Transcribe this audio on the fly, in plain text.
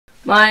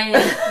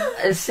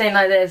Saying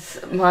like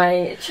this,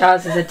 my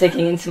trousers are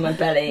digging into my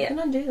belly. Can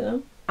I undo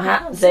them?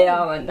 They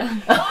are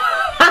undone.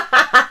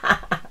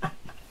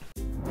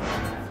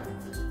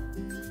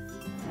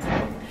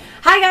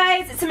 Hi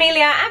guys, it's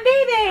Meliaa and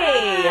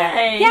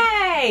Baby!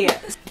 Yay!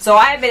 So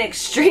I have been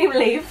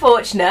extremely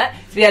fortunate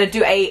to be able to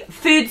do a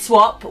food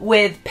swap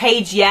with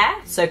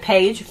Paigeyeahh, so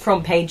Paige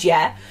from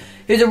Paigeyeahh,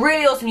 who's a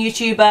really awesome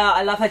YouTuber.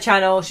 I love her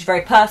channel. She's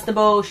very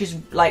personable. She's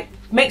like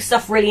makes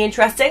stuff really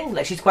interesting.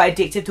 Like she's quite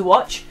addictive to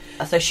watch.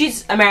 So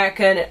she's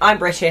American and I'm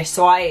British,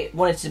 so I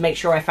wanted to make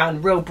sure I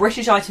found real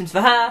British items for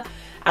her,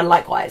 and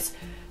likewise.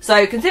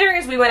 So considering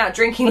as we went out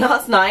drinking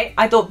last night,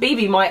 I thought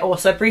BB might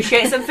also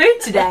appreciate some food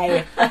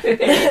today.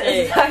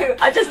 So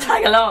I just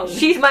tag along.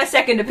 She's my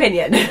second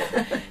opinion.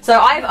 So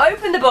I've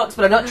opened the box,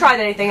 but I've not tried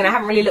anything, and I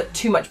haven't really looked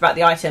too much about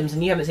the items,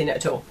 and you haven't seen it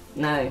at all.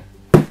 No.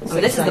 So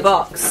this is the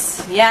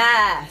box.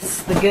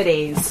 Yes, the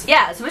goodies.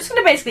 Yeah, so we're just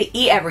going to basically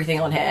eat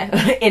everything on here,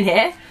 in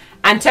here,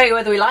 and tell you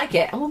whether we like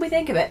it and what we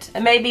think of it,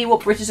 and maybe what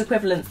British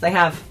equivalents they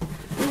have.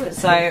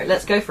 So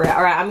let's go for it.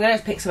 All right, I'm going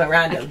to pick some at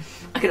random.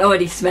 I can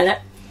already smell it.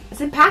 It's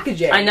in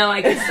packaging. I know,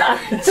 I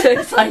get so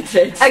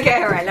excited.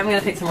 Okay, alright, I'm going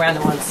to pick some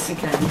random ones.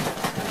 Okay.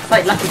 It's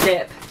like Lucky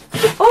Dip.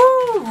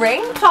 Oh,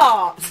 ring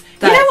pops.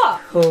 You know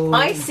what? Cool.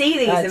 I see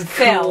these in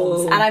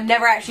films, and I've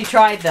never actually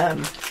tried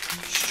them.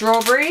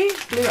 Strawberry?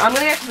 Blue. I'm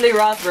going to go for blue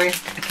raspberry.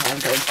 Okay, I'm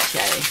going for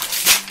cherry.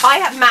 I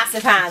have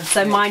massive hands,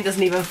 so mine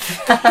doesn't even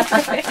fit.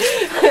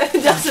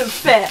 It doesn't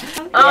fit.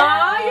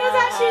 Oh, yours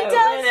actually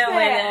does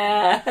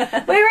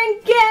fit. We're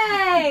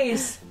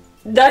engaged.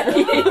 Don't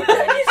you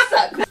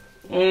suck.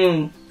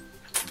 Mmm.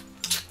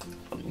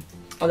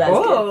 Oh, that's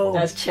good.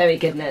 That's cherry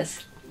goodness.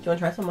 Do you want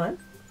to try some of mine?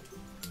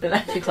 Is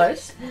that too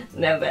close?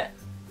 No bit.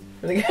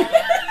 Really good.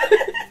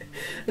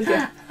 Let's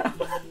go.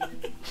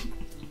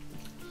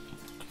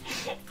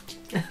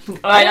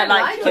 I don't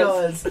like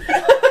yours.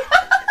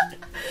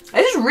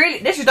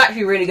 This is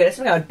actually really good. It's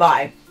something I would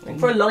buy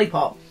for a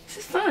lollipop. This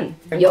is fun.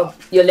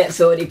 Your lips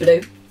are already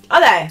blue. Are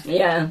they?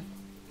 Yeah.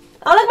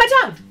 Oh, look at my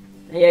tongue.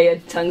 Yeah, your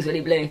tongue's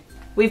really blue.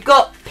 We've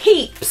got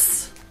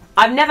Peeps.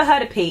 I've never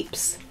heard of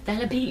Peeps.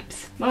 They're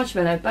Peeps.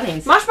 Marshmallow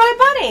bunnies. Marshmallow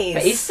bunnies.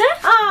 For Easter?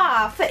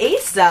 Ah, for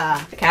Easter.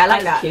 Okay, I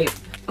like that. Cute.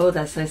 Oh,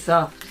 that's so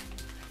soft.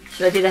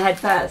 Should I do the head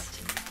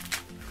first?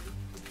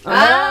 Oh,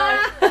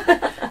 ah!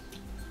 What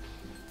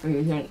do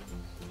you think?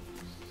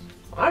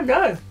 I don't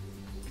know.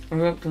 I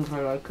don't think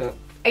I like it.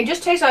 It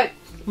just tastes like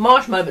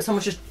marshmallow, but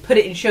someone's just put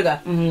it in sugar.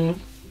 Mm-hmm.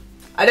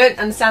 I don't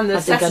understand the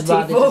necessity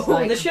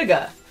for the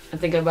sugar. I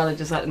think I'd rather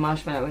just like the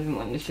marshmallow. I wouldn't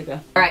want the sugar.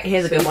 Alright,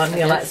 here's a good one.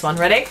 You'll like this one.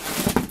 Ready?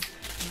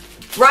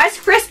 Rice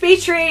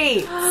Krispie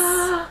treats!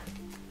 Oh,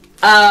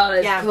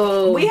 that's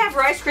cool. We have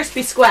Rice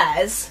Krispie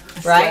squares,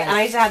 right? And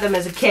I used to have them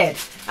as a kid.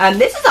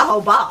 And this is a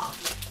whole bar.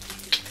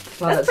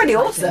 Wow, that's pretty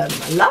awesome.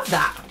 I love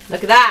that.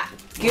 Look at that.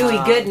 Gooey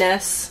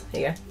goodness.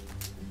 Here you go.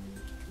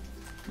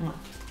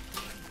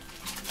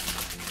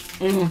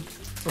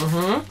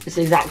 It's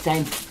the exact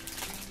same.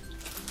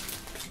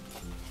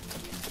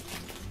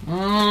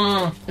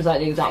 It's like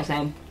the exact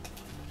same.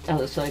 Oh,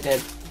 that's so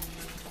good.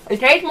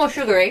 It tastes more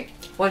sugary,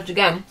 once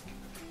again,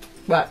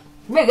 but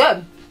really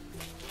good.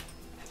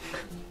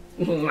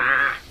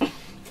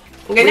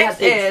 Okay, next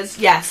is,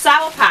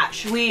 Sour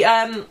Patch.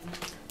 I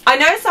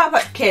know Sour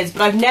Patch Kids,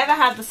 but I've never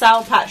had the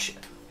Sour Patch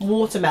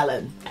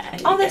watermelon.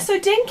 Oh, they're so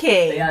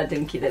dinky. They are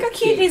dinky. Look how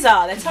cute these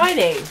are. They're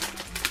tiny.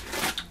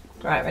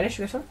 Right, ready?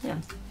 Should we go some?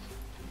 Yeah.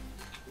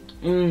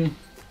 Mmm.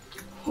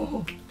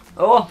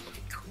 Oh.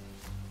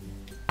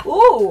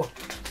 Ooh.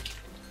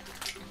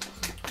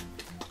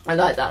 I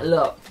like that a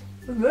lot.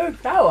 It's very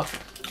sour.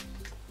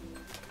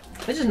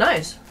 This is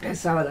nice.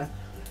 It's sour though.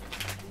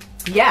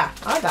 Yeah,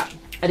 I like that.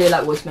 I do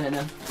like watermelon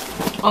though.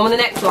 On with the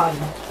next one.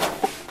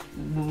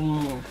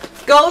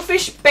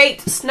 Goldfish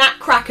baked snack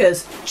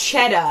crackers,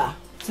 cheddar.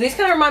 So these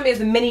kind of remind me of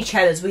the mini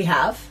cheddars we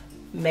have,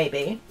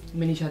 maybe.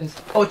 Mini cheddars.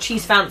 Or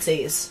cheese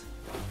fancies.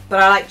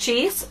 But I like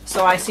cheese,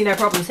 so I see no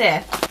problems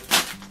here.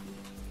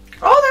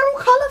 Oh, they're all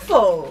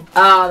colourful.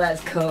 Oh,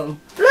 that's cool.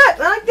 Look,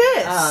 like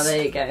this. Oh,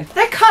 there you go.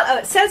 They're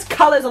it says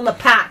colours on the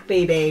pack,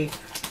 BB.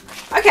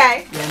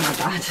 Okay. Yeah, not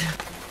bad.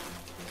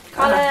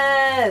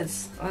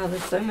 Colours. Wow,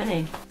 there's so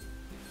many.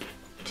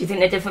 Do you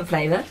think they're different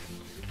flavour?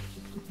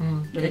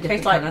 With a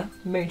different like colour?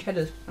 mini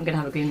cheddars. I'm going to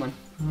have a green one.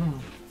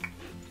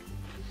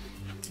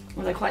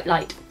 Well, they're quite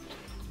light.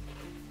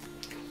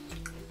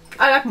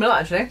 I like them a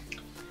lot, actually.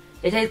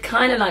 They taste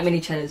kind of like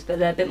mini cheddars, but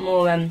they're a bit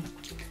more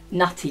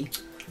nutty.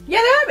 Yeah,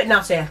 they are a bit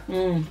nutty.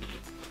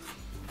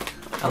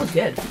 That was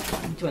good. Do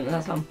you want the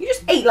last one? You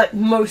just ate like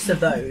most of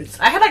those.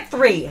 I had like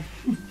 3.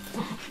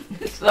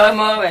 So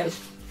more.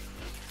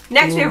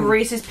 Next we have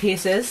Reese's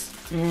Pieces.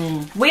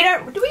 We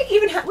don't. Do we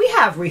even have? We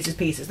have Reese's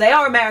Pieces. They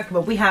are American,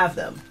 but we have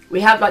them. We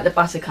have like the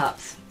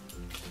buttercups.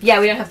 Yeah,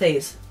 we don't have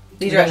these.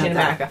 These We are don't actually in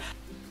have America.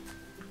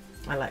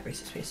 I like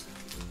Reese's Pieces.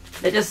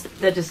 They're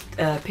just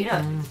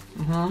peanut.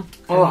 I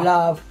Oh.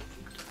 love.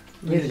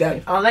 Really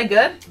good. Are they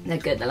good? They're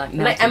good. They're like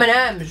They're like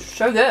M&M's.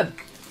 So good.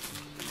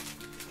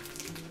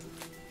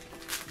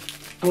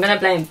 I'm gonna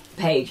blame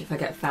Paige if I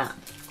get fat.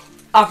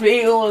 After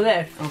eating all of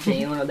this. After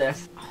eating all of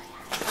this.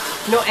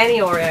 Not any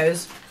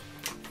Oreos.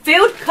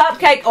 Filled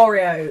cupcake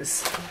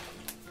Oreos.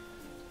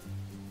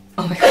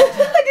 Oh my god.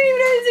 I didn't even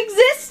know this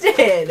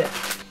existed.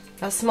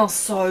 That smells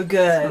so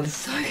good. It smells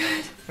so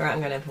good. Alright, I'm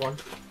going in for one.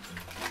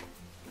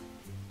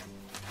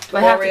 Do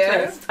I have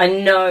to twist? I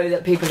know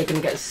that people are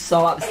going to get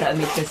so upset at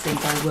me twisting,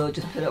 so I will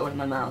just put it all in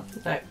my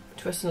mouth. No,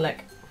 twist and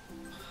lick.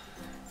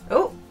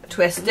 Oh,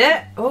 twist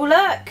it. Oh,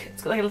 look.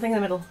 It's got like a little thing in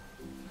the middle.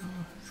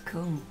 Oh, it's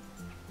cool.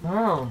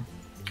 Oh.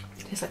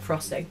 It tastes like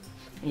frosting.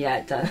 Yeah,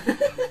 it does.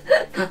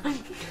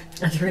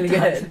 That's really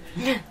good.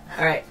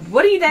 Alright,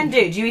 what do you then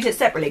do? Do you eat it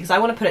separately? Because I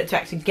want to put it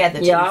back together.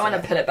 Yeah, I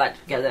want to put it back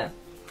together.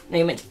 No,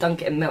 you're meant to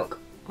dunk it in milk.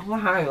 I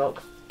want having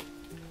milk.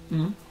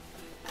 Mm.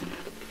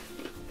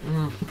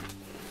 Mm.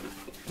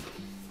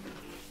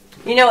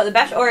 You know what? The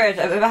best Oreos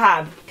I've ever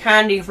had,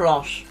 candy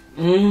floss.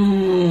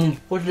 Mmm.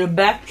 Was the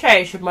best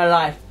taste of my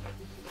life.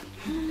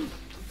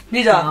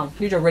 These are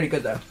really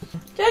good though.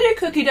 Do I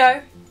do cookie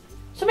dough?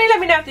 Somebody let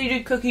me know if you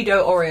do cookie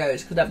dough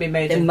Oreos, because that'd be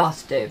amazing. It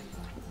must do.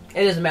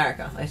 It is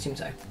America, I assume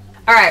so.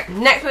 Alright,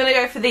 next we're going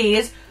to go for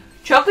these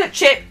chocolate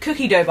chip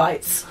cookie dough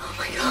bites. Oh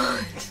my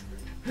god.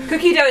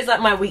 Cookie dough is like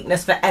my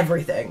weakness for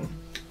everything.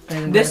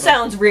 This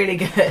sounds really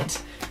good.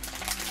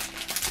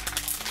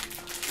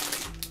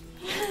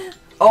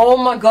 Oh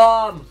my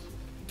god.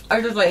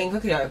 I just like eating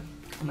cookie dough.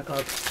 Oh my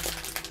god.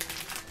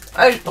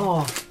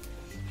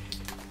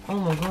 Oh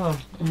my god.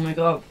 Oh my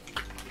god.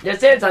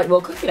 This is like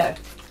more cookie dough.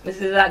 This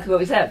is exactly what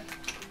we said.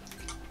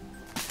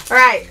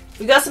 Alright,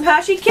 we got some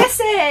Hershey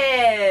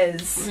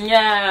Kisses.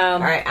 Yeah.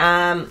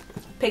 Alright,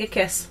 pick a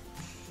kiss.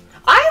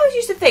 I always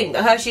used to think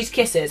that Hershey's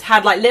Kisses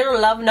had like little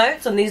love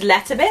notes on these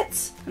letter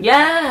bits.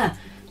 Yeah.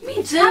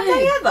 Me too. Have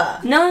they ever?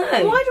 No. Why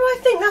do I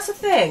think that's a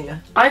thing?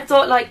 I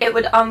thought like it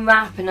would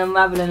unwrap and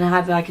unravel and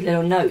have like a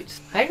little note.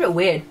 I think it's a bit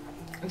weird.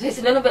 It tastes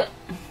a little bit...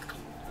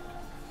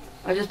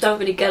 I just don't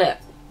really get it.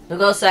 I've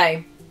got to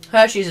say,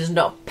 Hershey's is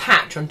not a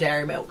patch on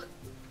dairy milk.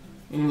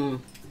 Mm.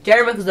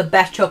 Dairy milk is the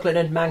best chocolate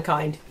known to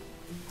mankind.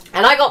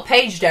 And I got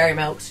Paige dairy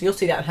milk, so you'll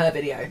see that in her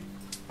video.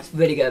 It's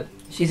really good.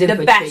 She's in The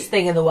for a best treat.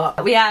 thing in the world.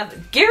 We have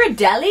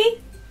Ghirardelli,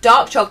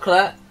 dark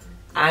chocolate,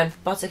 and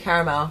butter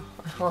caramel,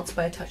 enhanced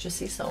by a touch of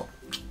sea salt.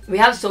 We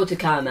have salted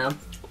caramel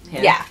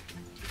here. Yeah.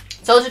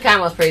 Salted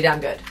caramel is pretty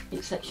damn good.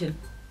 Each section.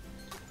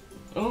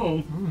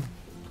 Oh.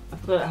 I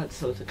forgot it had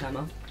salted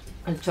caramel.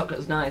 And the chocolate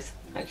was nice,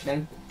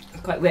 actually.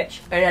 It's quite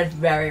rich. It is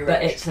very rich.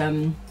 But it's,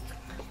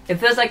 it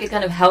feels like it's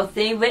kind of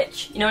healthy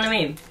rich, you know what I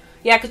mean?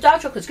 Yeah, because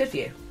dark chocolate's good for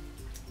you.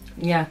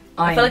 Yeah.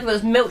 I feel like if it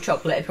was milk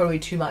chocolate, it'd probably be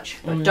too much.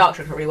 But dark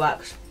chocolate really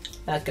works.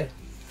 That's good.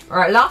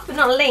 Alright, last but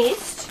not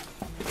least,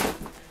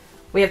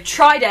 we have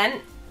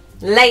Trident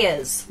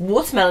Layers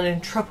Watermelon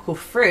and Tropical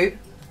Fruit.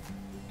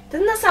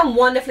 Doesn't that sound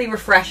wonderfully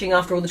refreshing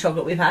after all the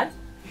chocolate we've had?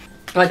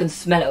 I can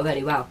smell it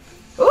already, wow.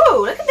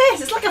 Ooh, look at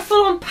this. It's like a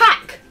full-on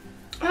pack.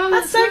 Oh,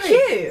 that's so nice.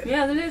 cute.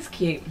 Yeah, that is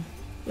cute.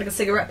 Like a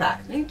cigarette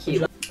pack. Thank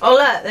you. Oh,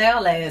 look, they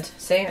are layered.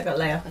 See, I got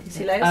layer. You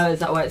see layers? Oh, is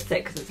that why it's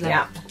thick? Because it's layered?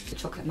 Yeah. The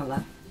chocolate not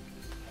there.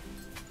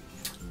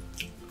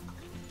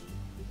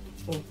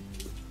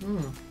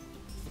 Mm.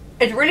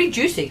 It's really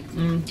juicy.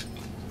 And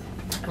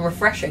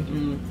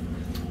refreshing.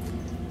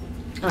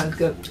 Oh, it's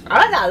good. I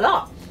like that a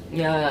lot.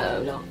 Yeah, a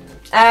lot.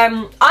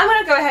 I'm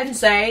going to go ahead and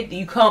say that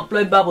you can't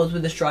blow bubbles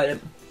with this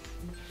Trident.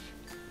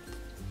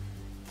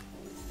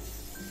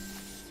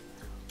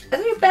 Is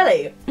it your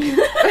belly?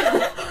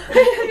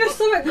 Your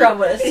stomach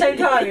grumble at the same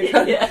time.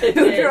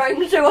 You're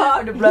trying so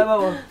hard to blow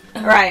bubbles.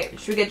 Alright,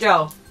 should we get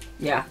Joel?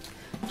 Yeah.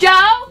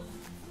 Joel!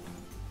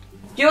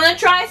 Do you want to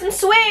try some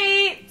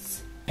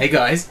sweets? Hey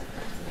guys.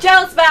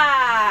 Joel's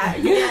back!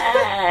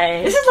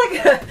 Yay! This is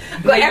like a...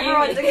 Got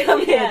everyone to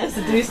come here just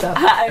to do stuff.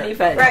 Only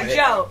fun. Right,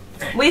 Joel,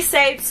 we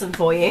saved some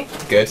for you.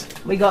 Good.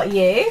 We got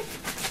you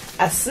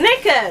a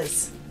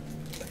Snickers.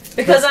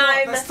 Because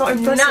That's not I'm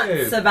impressive.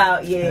 nuts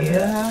about you.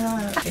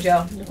 Hey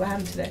Joel, look what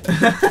happened today.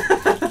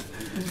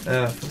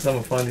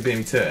 Someone finally beat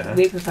me to it, huh?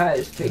 We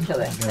proposed to each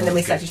other. And then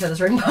we sucked each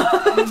other's ring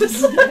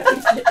bars.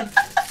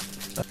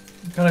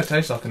 It kind of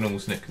tastes like a normal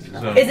Snickers as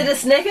well. Is it a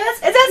Snickers?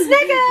 It's a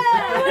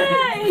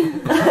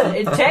Snickers!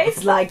 It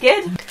tastes like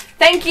it.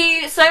 Thank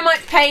you so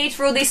much, Paige,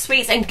 for all these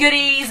sweets and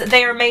goodies.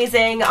 They are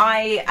amazing.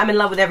 I am in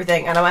love with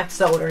everything, and I might have to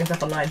start ordering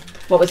stuff online.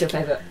 What was your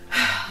favourite?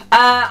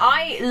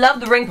 I love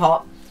the ring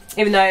pop,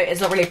 even though it's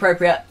not really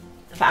appropriate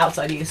for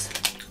outside use.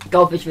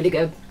 Goldfish really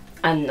good.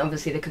 And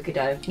obviously the cookie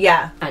dough.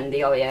 Yeah. And the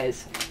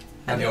Oreos.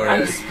 And the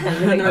Oreos.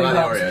 And I the like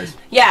Oreos. the Oreos.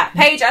 Yeah,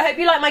 Paige, I hope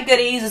you like my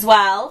goodies as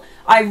well.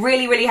 I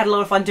really had a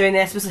lot of fun doing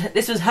this.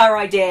 This was her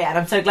idea, and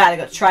I'm so glad I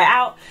got to try it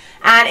out.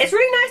 And it's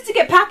really nice to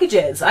get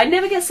packages. I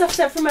never get stuff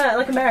sent from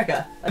like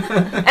America.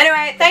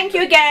 Anyway, thank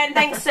you again.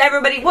 Thanks to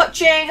everybody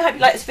watching. I hope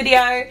you liked this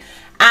video.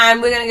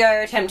 And we're going to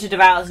go attempt to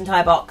devour this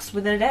entire box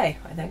within a day,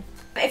 I think.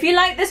 If you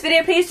like this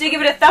video, please do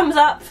give it a thumbs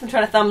up. I'm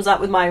trying to thumbs up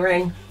with my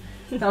ring.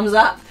 Thumbs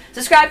up.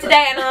 Subscribe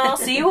today, and I'll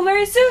see you all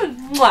very soon.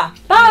 Mwah.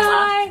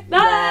 Bye.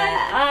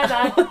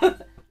 Bye. Bye.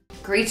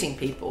 Greeting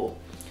people.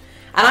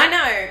 And I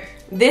know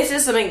this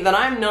is something that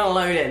I'm not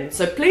alone in,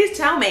 so please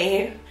tell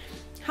me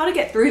how to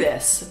get through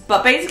this.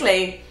 But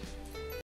basically,